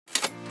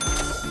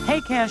Hey,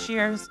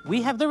 cashiers!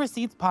 We Have the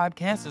Receipts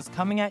podcast is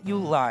coming at you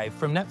live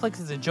from Netflix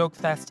is a Joke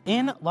Fest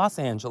in Los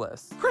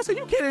Angeles. Chris, are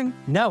you kidding?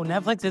 No,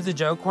 Netflix is a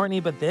joke, Courtney,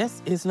 but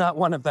this is not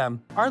one of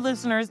them. Our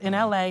listeners in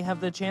LA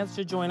have the chance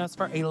to join us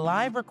for a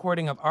live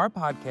recording of our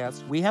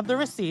podcast, We Have the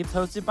Receipts,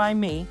 hosted by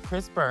me,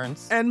 Chris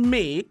Burns. And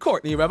me,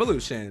 Courtney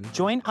Revolution.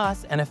 Join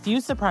us and a few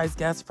surprise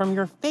guests from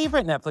your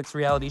favorite Netflix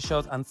reality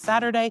shows on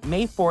Saturday,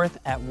 May 4th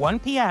at 1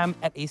 p.m.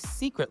 at a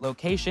secret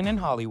location in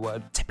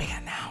Hollywood. To be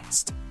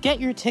announced. Get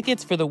your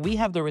tickets for the We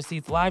Have the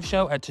Receipts live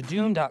show at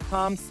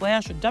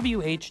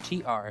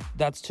tudum.com/WHTR.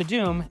 That's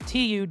Tudum,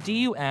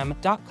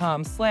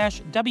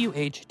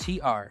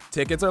 TUDUM.com/WHTR.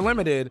 Tickets are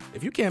limited.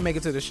 If you can't make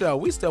it to the show,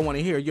 we still want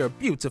to hear your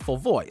beautiful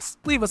voice.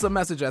 Leave us a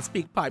message at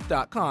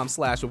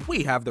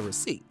speakpipe.com/We Have the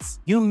Receipts.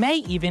 You may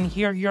even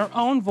hear your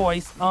own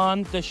voice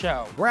on the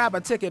show. Grab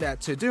a ticket at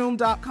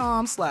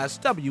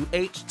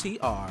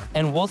tudum.com/WHTR.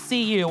 And we'll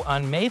see you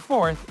on May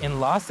 4th in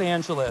Los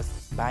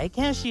Angeles. Bye,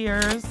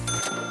 cashiers.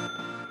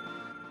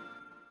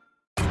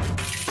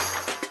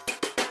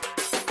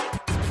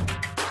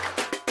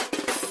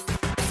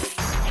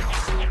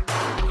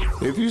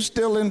 If you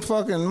stealing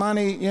fucking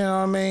money, you know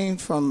what I mean,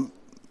 from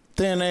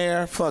thin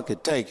air, fuck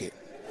it, take it.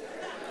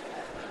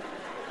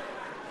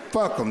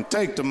 Fuck them,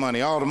 take the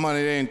money. All the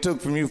money they ain't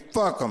took from you,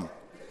 fuck them.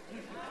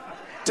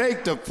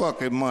 Take the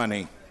fucking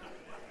money.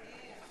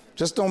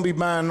 Just don't be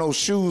buying no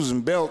shoes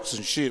and belts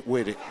and shit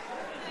with it.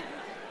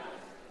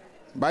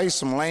 Buy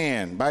some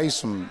land, buy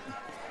some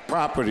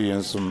property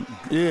and some,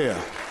 yeah.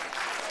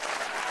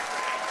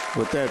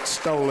 With that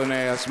stolen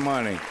ass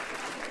money.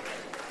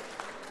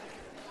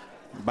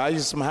 Buy you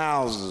some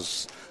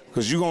houses,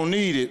 because you're going to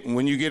need it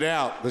when you get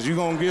out, because you're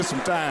going to get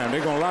some time.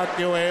 They're going to lock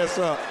your ass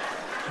up.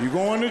 You're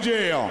going to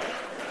jail.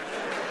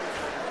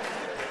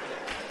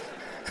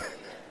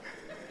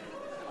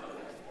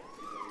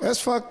 That's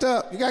fucked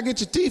up. You got to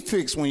get your teeth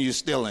fixed when you're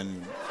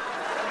stealing.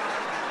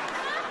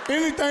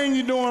 Anything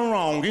you're doing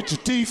wrong, get your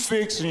teeth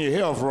fixed and your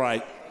health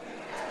right.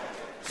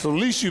 So at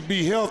least you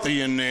be healthy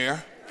in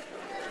there.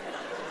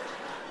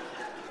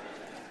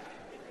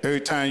 Every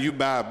time you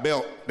buy a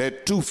belt,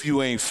 that tooth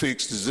you ain't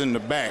fixed is in the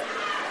back.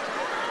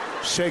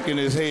 Shaking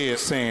his head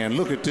saying,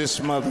 look at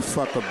this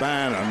motherfucker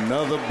buying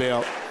another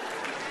belt.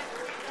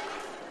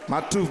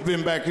 My tooth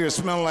been back here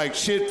smelling like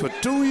shit for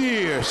 2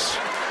 years.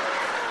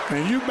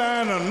 And you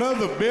buying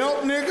another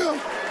belt, nigga?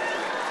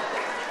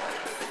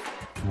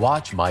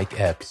 Watch Mike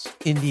Epps,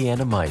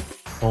 Indiana Mike,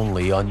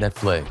 only on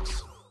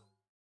Netflix.